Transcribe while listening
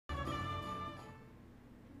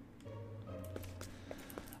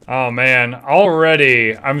Oh man,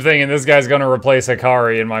 already I'm thinking this guy's gonna replace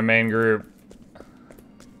Hikari in my main group.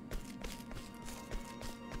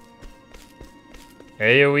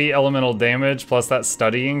 AoE elemental damage plus that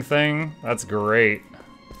studying thing? That's great.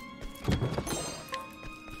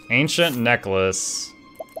 Ancient necklace.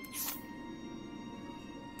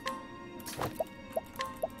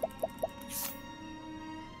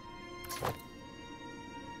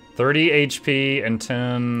 $30 HP and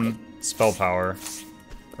 10 spell power.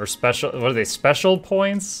 Or special, what are they, special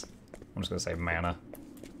points? I'm just gonna say mana.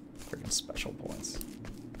 Freaking special points.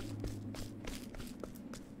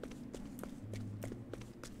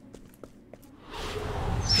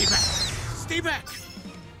 Stay back! Stay back!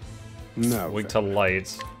 No. Weak to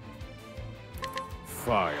light.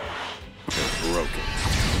 Fire. They're broken.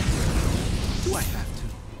 Do I have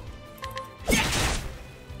to?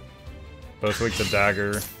 Both weak to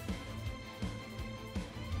dagger.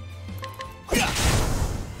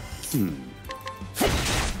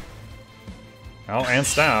 Oh, and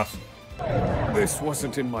staff. This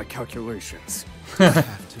wasn't in my calculations. That's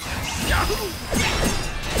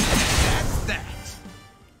that.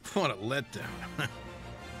 What a letdown.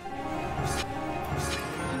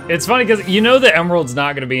 It's funny because you know the Emerald's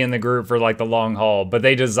not going to be in the group for like the long haul, but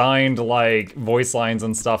they designed like voice lines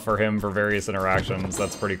and stuff for him for various interactions.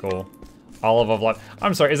 That's pretty cool. Olive of Life.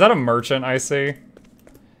 I'm sorry, is that a merchant I see?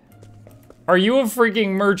 Are you a freaking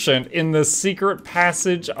merchant in the secret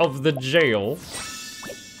passage of the jail?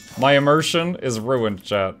 My immersion is ruined,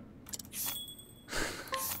 chat.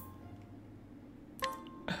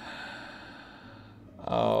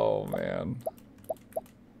 Oh, man.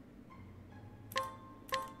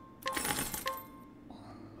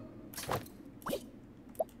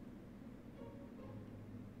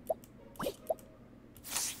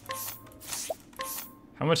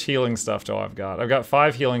 How much healing stuff do I've got? I've got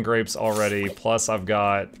 5 healing grapes already, plus I've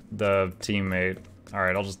got the teammate.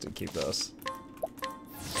 Alright, I'll just keep this.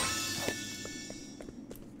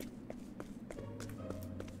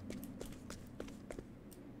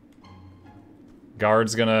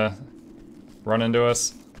 Guard's gonna run into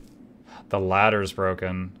us. The ladder's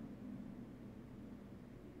broken.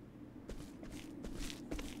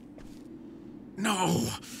 No!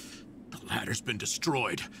 The ladder's been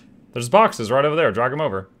destroyed. There's boxes right over there. Drag them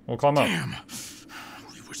over. We'll climb up. Damn!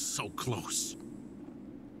 We were so close.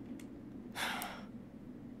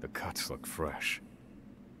 The cuts look fresh.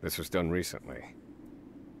 This was done recently.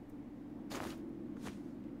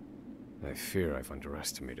 I fear I've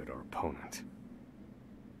underestimated our opponent.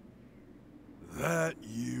 That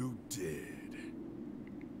you did.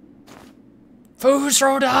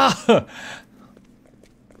 Fusroda!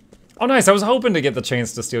 Oh, nice. I was hoping to get the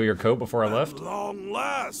chance to steal your coat before I left. At long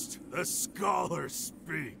last, the scholar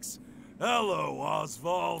speaks. Hello,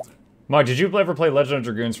 Oswald. Mike, did you ever play Legend of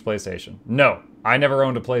Dragoons for PlayStation? No, I never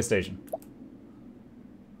owned a PlayStation.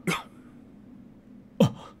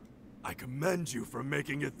 I commend you for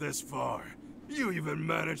making it this far. You even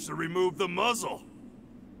managed to remove the muzzle.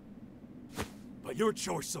 But your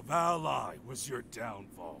choice of ally was your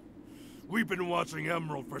downfall. We've been watching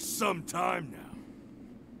Emerald for some time now.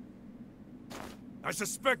 I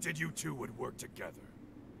suspected you two would work together.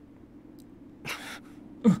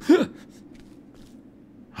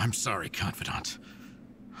 I'm sorry, Confidant.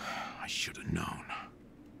 I should have known.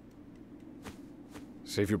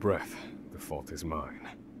 Save your breath. The fault is mine.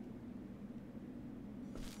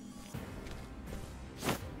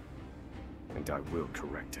 And I will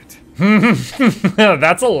correct it.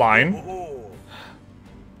 That's a line. Oh.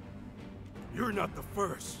 You're not the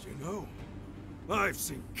first, you know. I've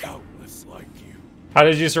seen countless like you. How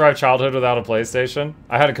did you survive childhood without a PlayStation?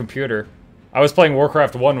 I had a computer. I was playing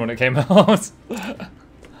Warcraft 1 when it came out.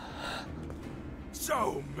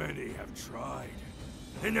 So many have tried,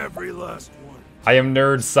 and every last one. I am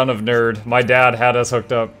nerd, son of nerd. My dad had us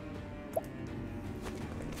hooked up.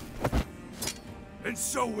 And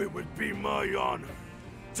so it would be my honor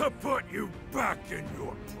to put you back in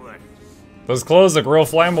your place. Those clothes look real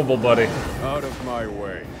flammable, buddy. Out of my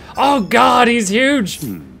way. Oh god, he's huge!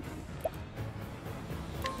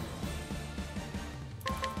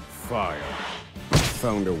 Fire.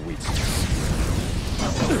 Found a weakness.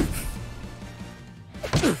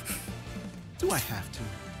 Do I have to?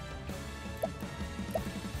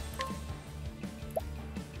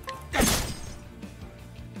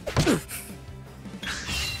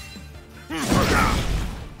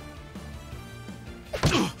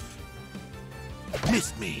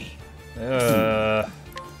 Missed me.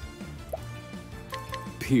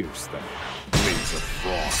 Pierce them. Wings of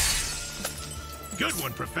frost. Good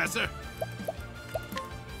one, Professor.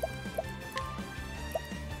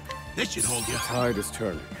 This should hold you. The tide is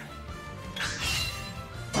turning.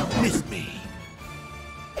 Missed me.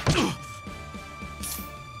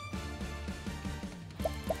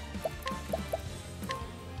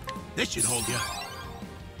 This should hold you.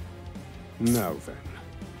 Now then.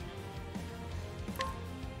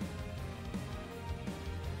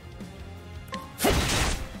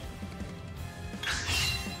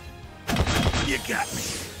 You got me.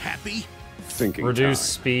 Happy? Thinking Reduce time.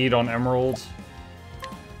 speed on Emerald.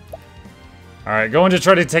 Alright, going to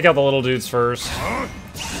try to take out the little dudes first. I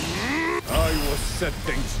will set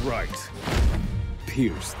things right.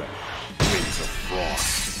 Pierce them. Wings of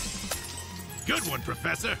frost. Good one,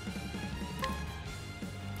 Professor.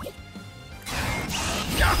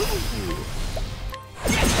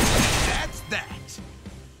 That's that.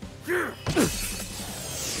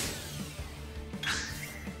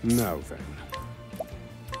 Now then.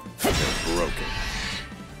 They're broken.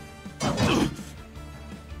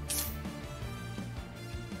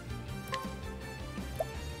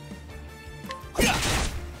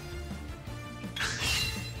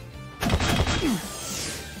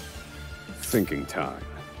 Thinking time.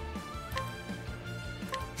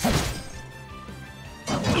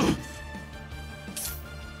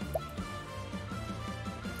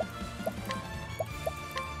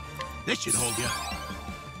 This should hold you.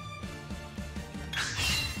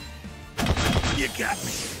 You got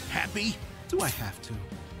me. Happy? Do I have to?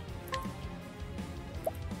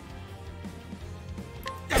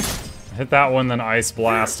 Hit that one, then Ice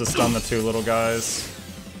Blast to stun the two little guys.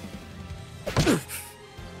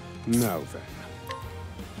 Now then.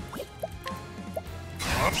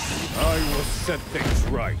 I will set things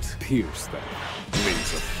right. Pierce them.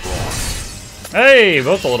 Wings of frost. Hey,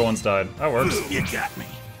 both the little ones died. That works. You got me.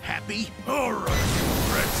 Happy? All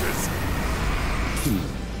right, wretches.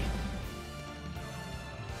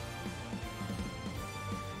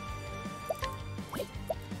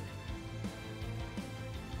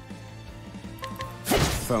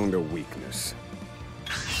 Found a weakness.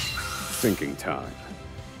 Thinking time.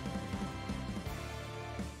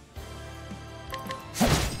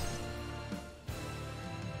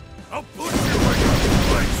 I'll put you in your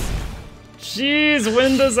place. Jeez,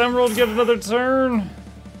 when does Emerald get another turn?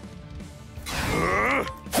 I'm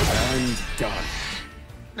done.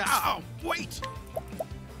 No, wait.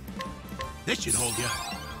 This should hold you.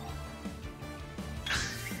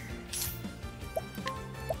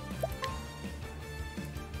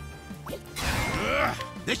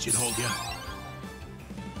 This should hold you.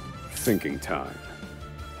 Thinking time.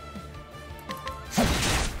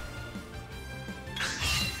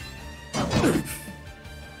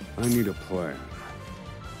 I need a plan.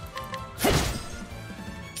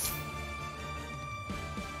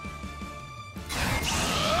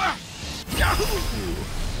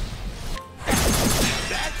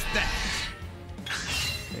 That's that.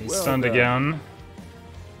 He's Well stunned done. again.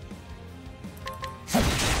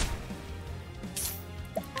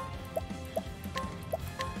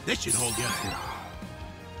 This should hold you.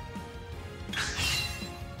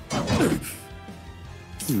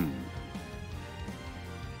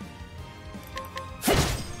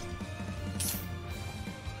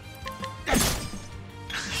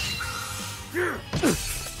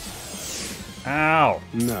 Ow.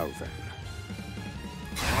 Now then.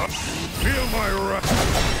 Feel my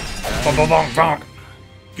wrath. Bonk, bonk, bonk, bonk.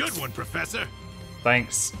 Good one, Professor.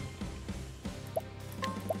 Thanks.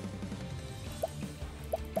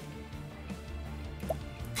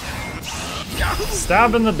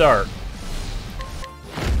 Stab in the dark.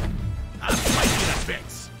 I'll fight you to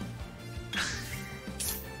bits.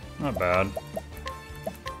 Not bad.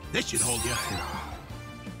 This should hold you.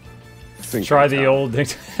 Thinking Try the time. old.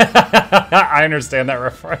 I understand that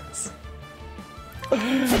reference.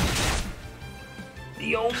 The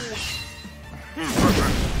old.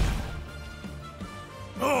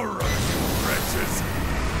 All right, wretches.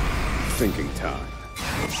 Thinking time.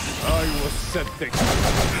 I will set things.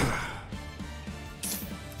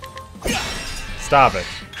 Stop it.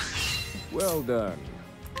 Well done.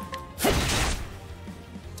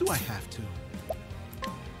 Do I have to?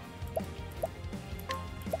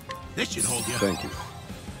 This should hold you. Thank you.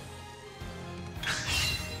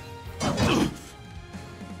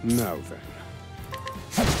 Now then.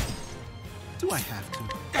 Do I have to?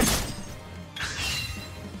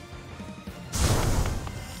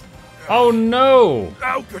 Oh no!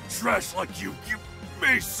 How could trash like you give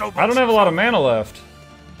me so much? I don't have a lot of mana left.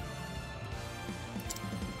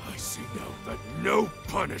 I see now that no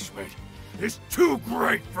punishment is too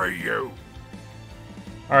great for you.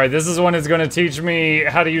 Alright, this is when it's going to teach me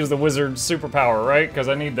how to use the wizard superpower, right? Because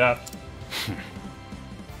I need that.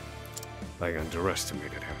 I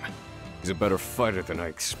underestimated him. He's a better fighter than I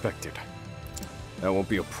expected. That won't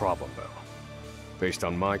be a problem, though. Based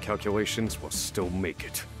on my calculations, we'll still make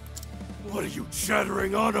it. What are you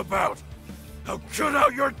chattering on about? Now cut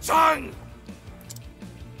out your tongue!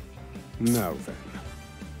 Now then.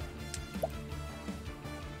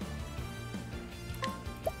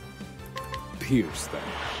 Pierce them.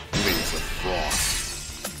 Wings of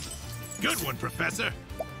frost. Good one, Professor.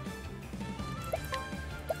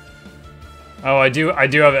 Oh, I do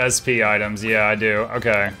have SP items. Yeah, I do.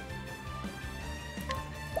 Okay.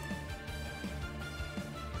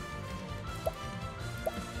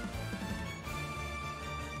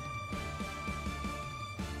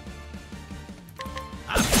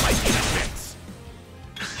 I'm fighting a fix.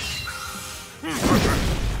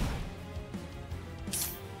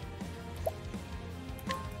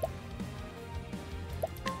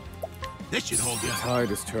 This should hold you.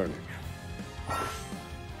 Tide is turning.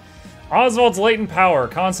 Oswald's latent power.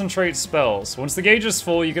 Concentrate spells. Once the gauge is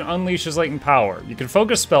full, you can unleash his latent power. You can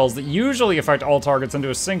focus spells that usually affect all targets into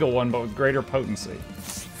a single one, but with greater potency.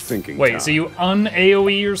 Thinking Wait, time. so you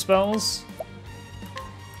un-AoE your spells?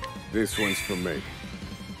 This one's for me.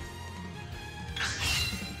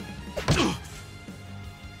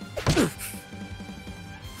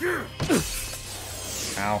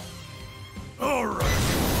 Ow. All right,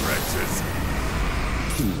 you wretches.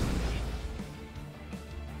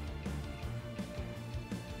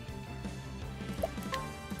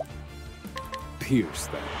 Pierce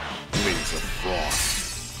them. Wings of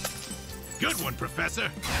frost. Good one,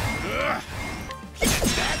 Professor.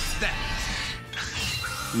 That's that.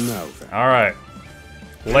 Now then. Alright.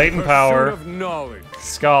 Latent Pursuit power. of knowledge.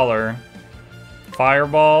 Scholar.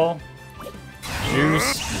 Fireball.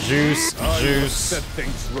 Juice. Juice. I will Juice. set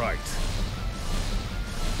things right.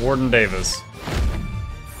 Warden Davis.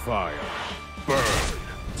 Fire. Burn.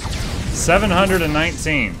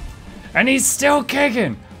 719. And he's still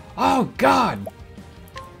kicking! Oh, God!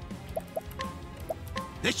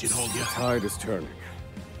 This should hold you. Tide is turning.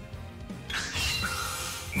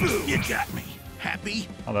 You got me. Happy?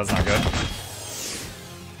 Oh, that's not good.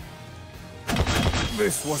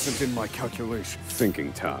 This wasn't in my calculation.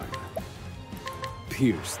 Thinking time.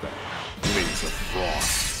 Pierce them. Wings of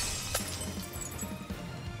frost.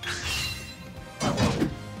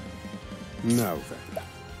 Now then.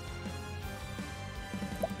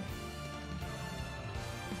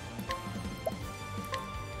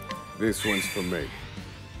 This one's for me.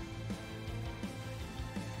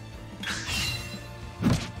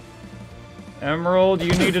 Emerald,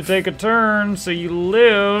 you need to take a turn so you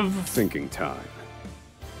live. Thinking time.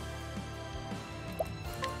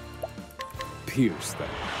 Pierce them.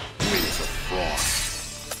 Wings of frost.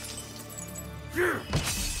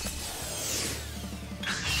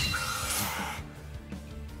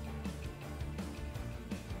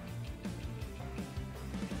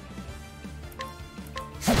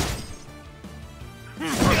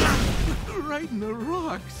 Right in the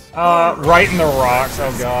rocks. Right in the rocks,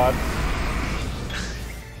 oh God.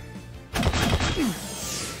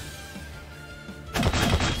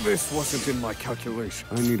 This wasn't in my calculation.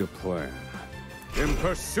 I need a plan. In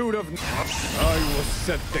pursuit of... I will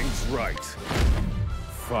set things right.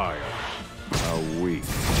 Fire. A week.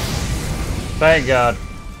 Thank God.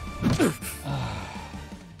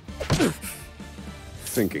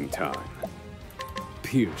 Thinking time.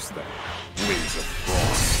 Pierce them. Wings of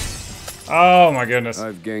frost. Oh my goodness.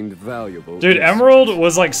 I've gained valuable... Dude, insight. Emerald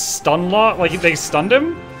was like stun lock, like they stunned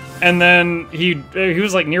him, and then he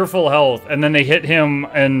was like near full health, and then they hit him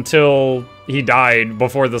until he died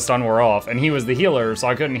before the stun wore off, and he was the healer, so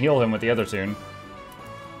I couldn't heal him with the other tune.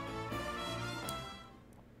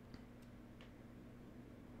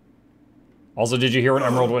 Also, did you hear when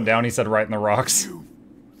Emerald went down? He said right in the rocks. You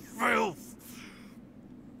filth!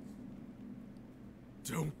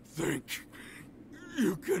 Don't think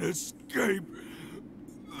you can escape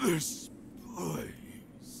this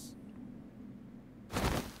place.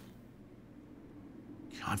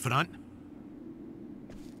 Confidant?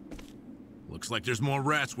 Looks like there's more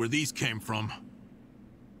rats where these came from.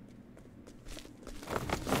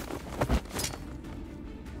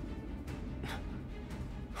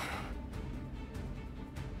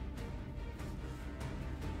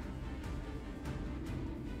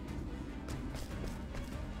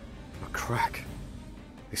 A crack.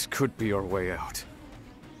 This could be our way out.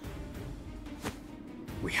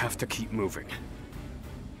 We have to keep moving.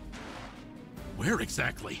 Where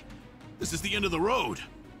exactly? This is the end of the road.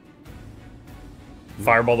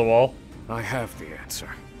 Fireball the wall. I have the answer.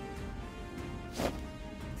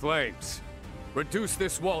 Flames, reduce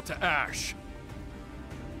this wall to ash.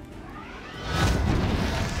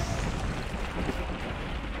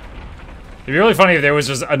 be really funny if there was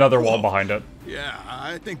just another wall behind it. Yeah,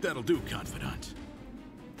 I think that'll do, Confidant.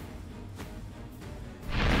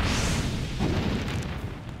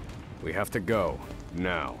 We have to go.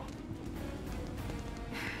 Now.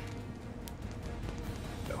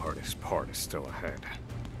 The hardest part is still ahead.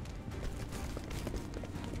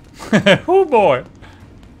 Oh boy.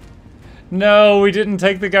 No, we didn't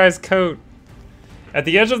take the guy's coat. At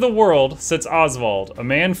the edge of the world sits Oswald, a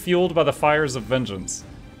man fueled by the fires of vengeance.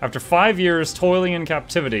 After 5 years toiling in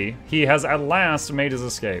captivity, he has at last made his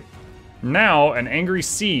escape. Now, an angry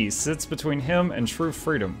sea sits between him and true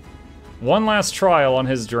freedom. One last trial on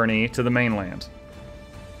his journey to the mainland.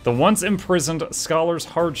 The once imprisoned scholar's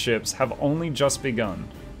hardships have only just begun.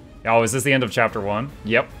 Oh, is this the end of chapter 1?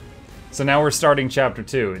 Yep. So now we're starting chapter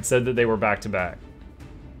 2. It said that they were back to back.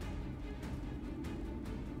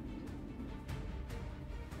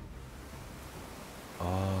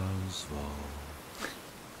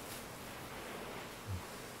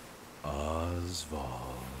 Oswald.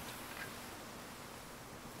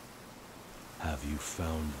 Have you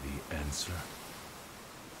found the answer?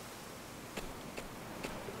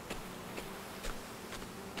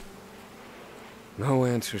 No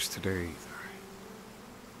answers today either.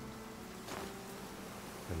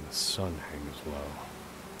 And the sun hangs low.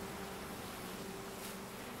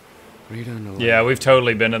 Rita, no. Yeah, we've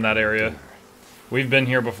totally been in that area. We've been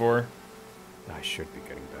here before. I should be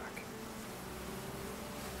getting back.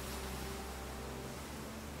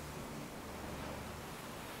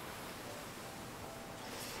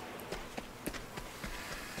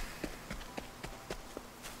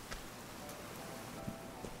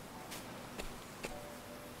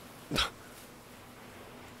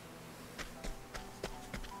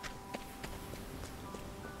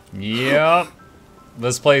 Yep.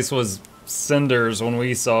 This place was cinders when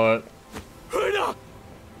we saw it. Helena!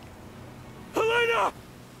 Helena!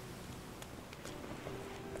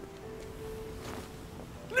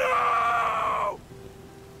 No!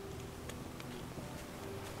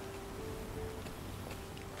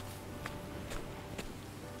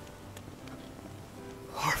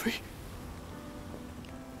 Harvey?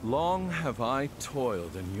 Long have I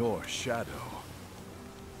toiled in your shadow.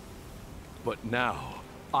 But now,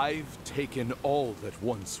 I've taken all that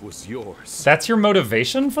once was yours. That's your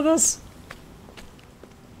motivation for this?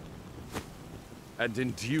 And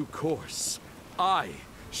in due course, I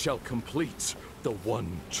shall complete the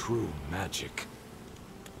one true magic.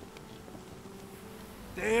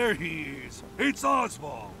 There he is. It's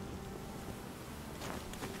Oswald.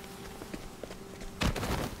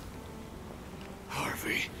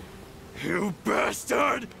 Harvey, you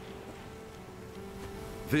bastard!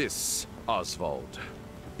 This, Oswald,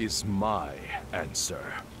 is my answer.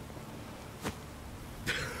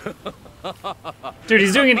 Dude,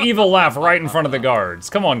 he's doing an evil laugh right in front of the guards.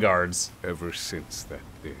 Come on, guards. Ever since that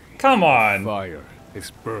day, Come on. fire is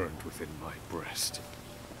burned within my breast.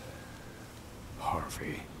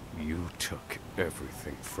 Harvey, you took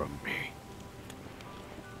everything from me.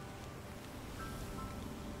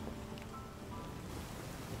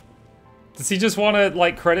 Does he just want to,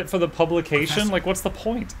 like, credit for the publication? Professor. Like, what's the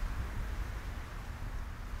point?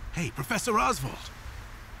 Hey, Professor Oswald.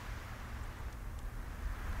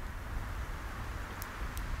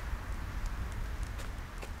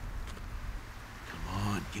 Come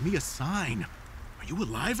on, give me a sign. Are you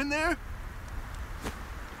alive in there?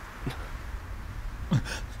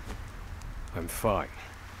 I'm fine.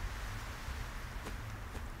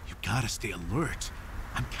 You gotta stay alert.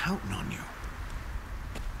 I'm counting on you.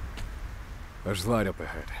 There's light up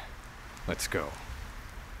ahead. Let's go.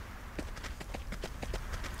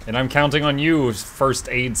 And I'm counting on you, first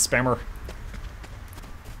aid spammer.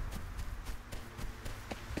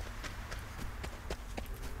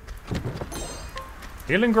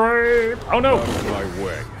 Healing grape! Oh no! Out of my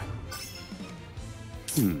way.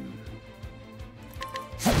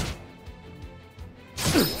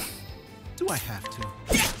 Do I have to?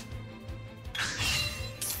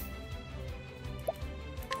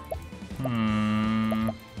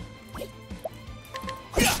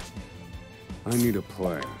 I need a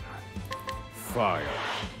plan. Fire.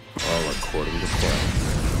 All according to plan.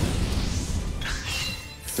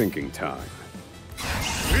 Thinking time.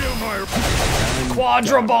 Feel my...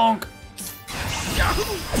 Quadra bonk!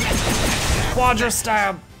 Quadra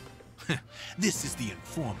stab! This is the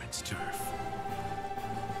informant's turf.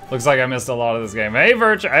 Looks like I missed a lot of this game. Hey,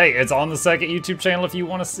 Virtue! Hey, it's on the second YouTube channel if you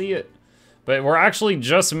want to see it. But we're actually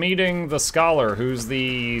just meeting the Scholar, who's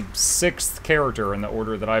the 6th character in the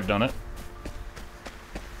order that I've done it.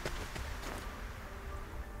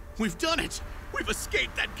 We've done it! We've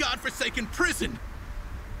escaped that godforsaken prison!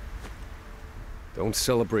 Don't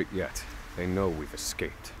celebrate yet. They know we've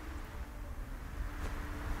escaped.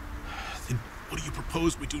 Then what do you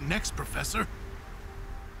propose we do next, Professor?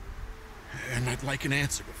 And I'd like an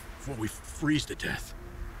answer before we freeze to death.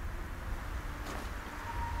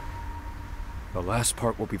 The last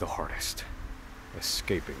part will be the hardest.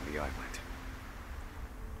 Escaping the island.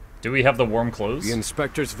 Do we have the warm clothes? The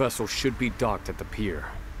inspector's vessel should be docked at the pier.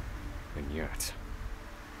 And yet...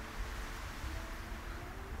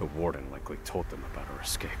 the warden likely told them about our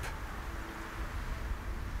escape.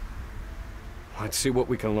 Let's see what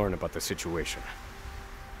we can learn about the situation.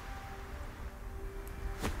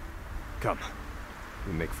 Come.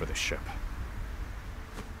 We make for the ship.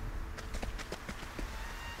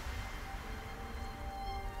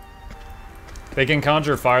 They can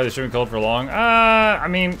conjure fire that shouldn't be cold for long. I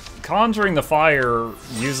mean, conjuring the fire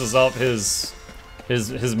uses up his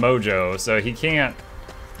mojo, so he can't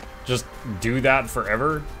just do that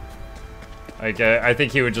forever. Like, I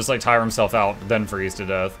think he would just like tire himself out, then freeze to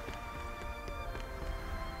death.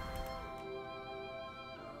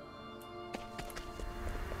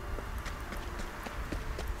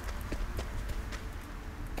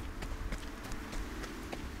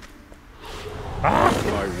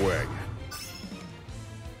 My way.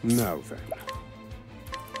 Now then.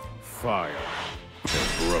 Fire.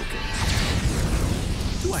 They're broken.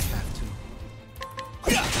 Do I have to?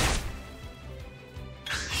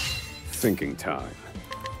 Thinking time.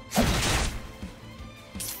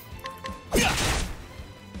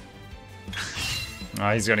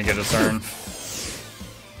 Oh, he's gonna get a turn.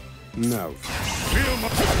 Now.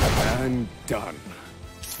 And done.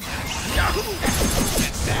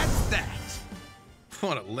 That's that.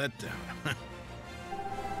 What a letdown.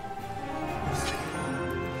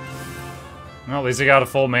 Well, at least he got a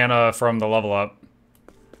full mana from the level up.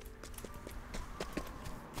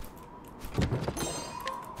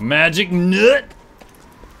 Magic nut!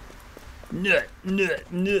 Nut,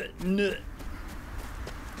 nut, nut, nut.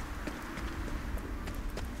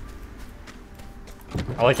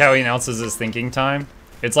 I like how he announces his thinking time.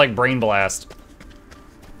 It's like Brain Blast.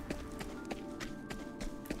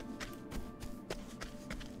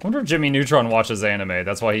 I wonder if Jimmy Neutron watches anime.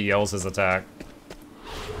 That's why he yells his attack.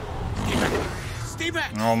 Stay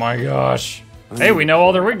back. Oh my gosh. Hey, we know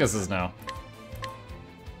all their weaknesses now.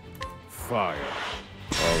 Fire.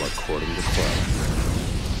 All according to plan.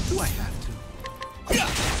 Do I have to?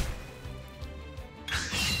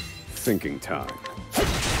 Thinking time.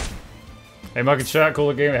 Hey, Muck and Chat,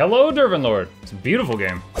 cool game. Hello, Dervin Lord. It's a beautiful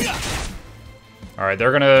game. Alright,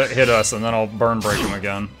 they're gonna hit us, and then I'll burn break them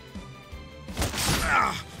again.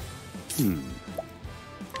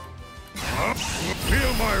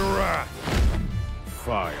 Feel my wrath.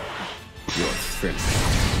 Fire. You're finished.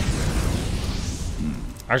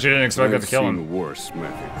 Actually, didn't expect that to kill him. I've seen worse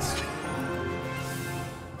methods.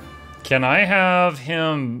 Can I have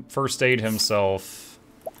him first aid himself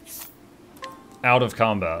out of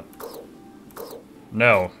combat?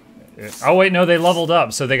 No. Oh wait, no, they leveled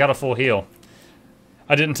up, so they got a full heal.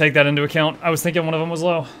 I didn't take that into account. I was thinking one of them was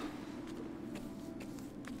low.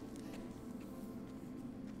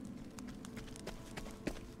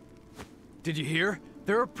 Did you hear?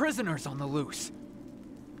 There are prisoners on the loose.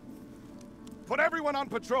 Put everyone on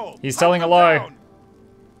patrol. He's telling a Hunt lie. them down.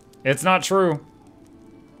 It's not true.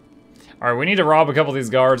 Alright, we need to rob a couple of these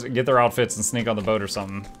guards, get their outfits, and sneak on the boat or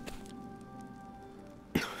something.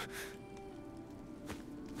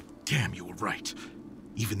 Damn, you were right.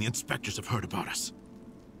 Even the inspectors have heard about us.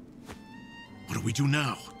 What do we do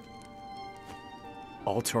now?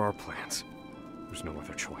 Alter our plans. There's no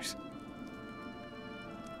other choice.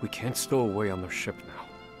 We can't stow away on their ship now.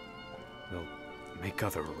 They'll make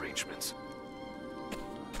other arrangements.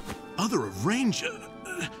 Other arrange...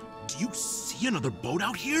 do you see another boat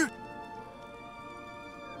out here?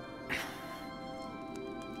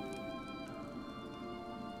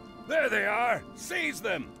 There they are. Seize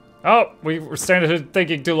them. Oh, we were standing here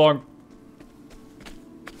thinking too long.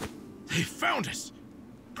 They found us!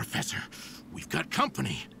 Professor, we've got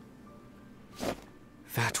company.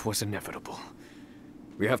 That was inevitable.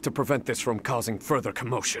 We have to prevent this from causing further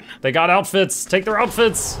commotion. They got outfits. Take their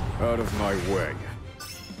outfits. Out of my way.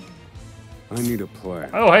 I need a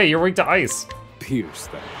plan. Oh, hey, you're weak to ice. Pierce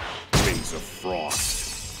them. Wings of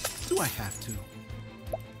frost. Do I have to?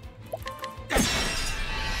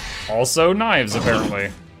 Also knives,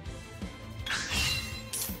 apparently.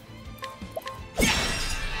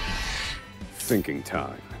 Thinking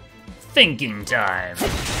time. Thinking time.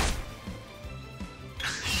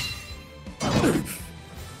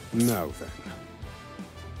 Now then.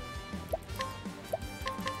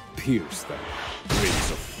 Pierce them.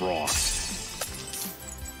 Wings of frost.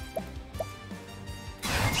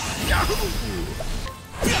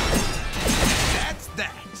 That's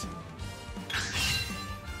that.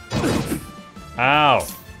 Ow.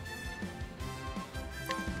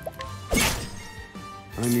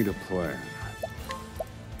 I need a plan.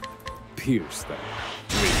 Pierce them.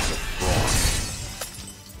 Wings of frost.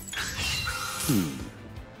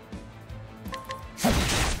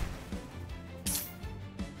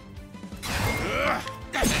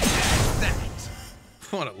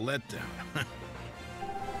 What a letdown.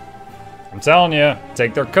 I'm telling you,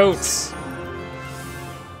 take their coats.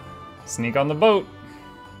 Sneak on the boat.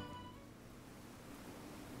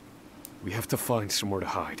 We have to find somewhere to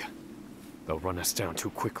hide. They'll run us down too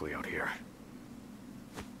quickly out here.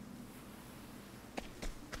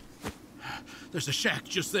 There's a shack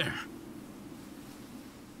just there.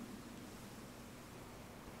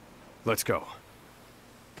 Let's go.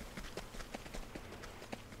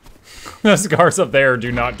 Those guards up there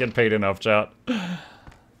do not get paid enough, chat.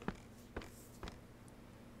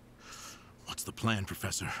 What's the plan,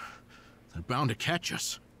 Professor? They're bound to catch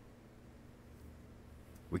us.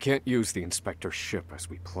 We can't use the Inspector's ship as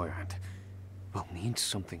we planned. We'll need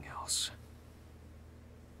something else.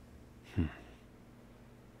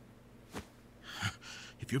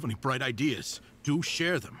 If you have any bright ideas, do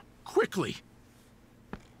share them. Quickly!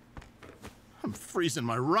 I'm freezing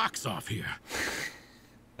my rocks off here.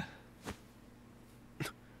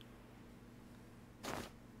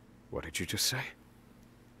 What did you just say?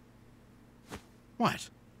 What?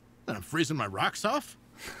 That I'm freezing my rocks off?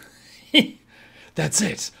 That's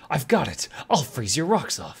it. I've got it. I'll freeze your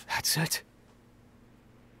rocks off. That's it?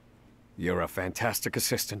 You're a fantastic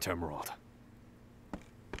assistant, Emerald.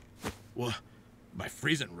 Well, my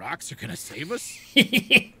freezing rocks are gonna save us?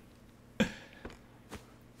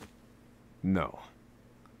 No.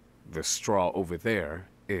 The straw over there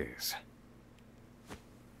is.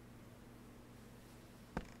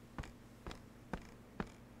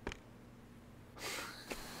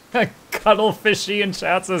 Cuddlefishy in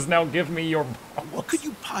chat says, now give me your balls. What could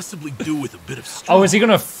you possibly do with a bit of straw? Oh, is he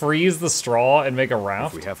gonna freeze the straw and make a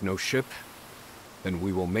raft? If we have no ship, then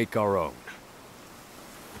we will make our own.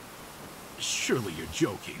 Surely you're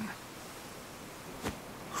joking.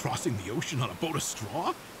 Crossing the ocean on a boat of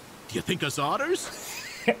straw? Do you think us otters?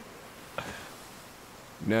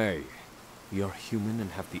 Nay, we are human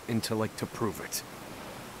and have the intellect to prove it.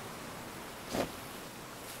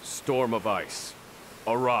 Storm of ice,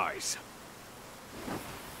 arise.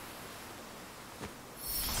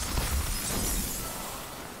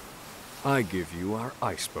 I give you our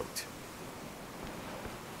ice boat.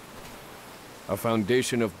 A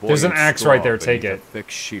foundation of There's an buoyant axe straw right there, take beneath it. a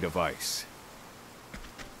thick sheet of ice.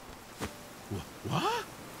 What?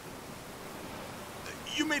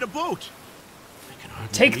 You made a boat. I can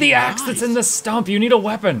hardly Take the believe my axe that's eyes. in the stump. You need a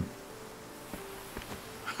weapon.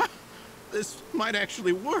 This might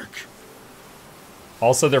actually work.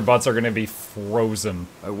 Also, their butts are gonna be frozen.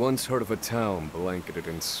 I once heard of a town blanketed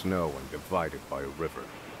in snow and divided by a river.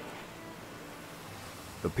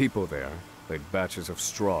 The people there laid batches of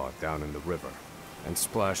straw down in the river and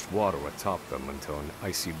splashed water atop them until an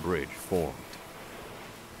icy bridge formed.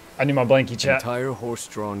 I need my blankie, chat. Entire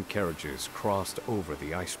horse-drawn carriages crossed over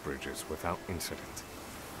the ice bridges without incident.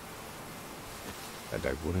 And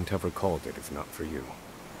I wouldn't have recalled it if not for you.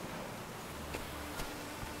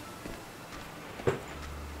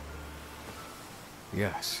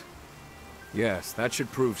 Yes. Yes, that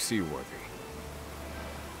should prove seaworthy.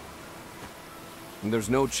 And there's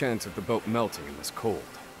no chance of the boat melting in this cold.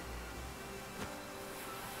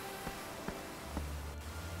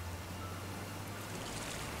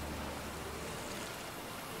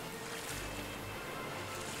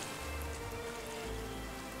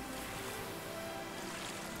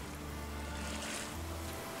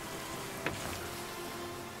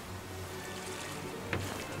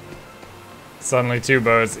 Suddenly 2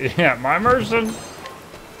 boats. Yeah, my immersion.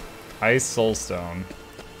 Ice soulstone.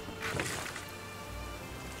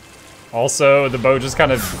 Also, the boat just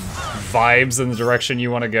kind of vibes in the direction you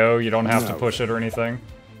want to go. You don't have to push it or anything.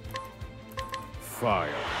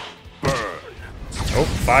 Fire. Burn. Oh,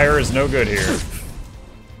 fire is no good here.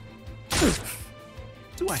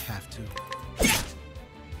 Do I have to?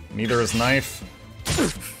 Neither is knife.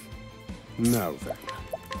 Now then.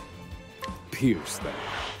 Pierce them.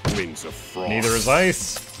 Wings of frost. Neither is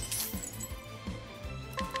ice.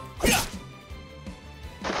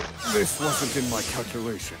 This wasn't in my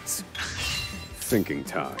calculations. Thinking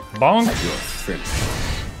time. Bonk. You're finished.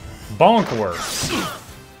 Bonk works.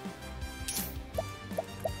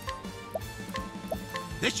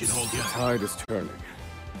 This should hold you. Tide is turning.